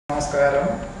നമസ്കാരം.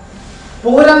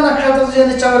 പൂരം നക്ഷത്രത്തിൽ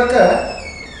ജനിച്ചവർക്ക്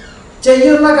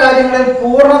ചെയ്യുന്ന കാര്യങ്ങളിൽ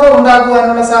പൂർണ്ണത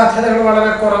ഉണ്ടാക്കുവാനുള്ള സാധ്യതകൾ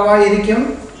വളരെ കുറവായിരിക്കും.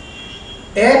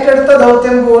 ഏറ്റെടുത്ത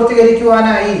ദൗത്യം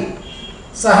പൂർത്തീകരിക്കുവാനായി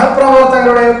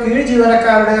സഹപ്രവർത്തകരുടെയോ കീഴ്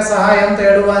ജീവനക്കാരുടെയോ സഹായം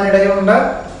തേടുവാനിടയുണ്ട്.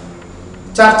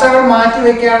 ചർച്ചകൾ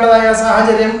മാറ്റിവെക്കേണ്ടതായ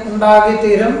സാഹചര്യം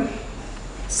ഉണ്ടാകിത്തീരും.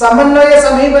 സമന്വയ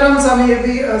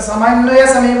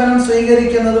സമീപനം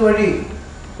സ്വീകരിക്കുന്നത് വഴി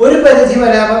ഒരു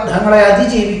പരിധിവരെ അബദ്ധങ്ങളെ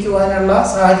അതിജീവിക്കുവാനുള്ള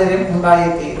സാഹചര്യം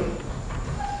ഉണ്ടായിത്തീരും.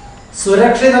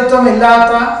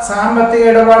 സുരക്ഷിതത്വമില്ലാത്ത സാമ്പത്തിക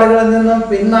ഇടപാടുകളിൽ നിന്നും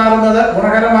പിന്മാറുന്നത്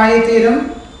ഗുണകരമായി തീരും.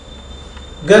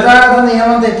 ഗതാഗത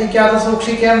നിയമം തെറ്റിക്കാതെ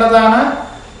സൂക്ഷിക്കേണ്ടതാണ്.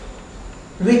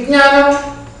 വിജ്ഞാനം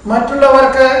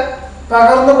മറ്റുള്ളവർക്ക്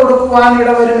പകർന്നു കൊടുക്കുവാൻ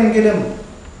ഇടവരുമെങ്കിലും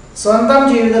സ്വന്തം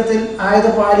ജീവിതത്തിൽ ആയത്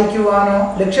പാലിക്കുവാനോ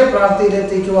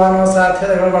ലക്ഷ്യപ്രാപ്തിയിലെത്തിക്കുവാനോ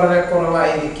സാധ്യതകൾ വളരെ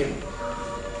കുറവായിരിക്കും.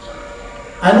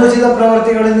 അനുചിത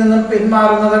പ്രവൃത്തികളിൽ നിന്നും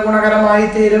പിന്മാറുന്നത് ഗുണകരമായി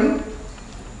തീരും.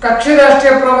 കക്ഷി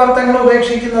രാഷ്ട്രീയ പ്രവർത്തനങ്ങൾ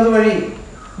ഉപേക്ഷിക്കുന്നത് വഴി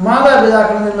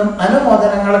മാതാപിതാക്കളിൽ നിന്നും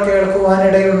അനുമോദനങ്ങൾ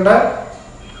കേൾക്കുവാനിടയുണ്ട്.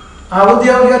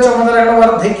 ഔദ്യോഗിക ചുമതലകൾ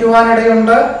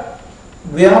വർദ്ധിക്കുവാനിടയുണ്ട്.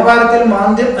 വ്യാപാരത്തിൽ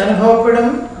മാന്ദ്യം അനുഭവപ്പെടും.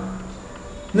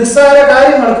 നിസ്സാര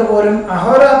കാര്യങ്ങൾക്ക് പോലും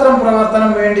അഹോരാത്രം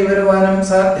പ്രവർത്തനം വേണ്ടി വരുവാനും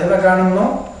സാധ്യത കാണുന്നു.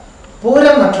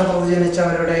 പൂരം നക്ഷത്രത്തിൽ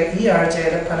ജനിച്ചവരുടെ ഈ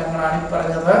ആഴ്ചയിലെ ഫലങ്ങളാണ്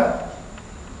പറഞ്ഞത്.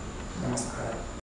 നമസ്കാരം.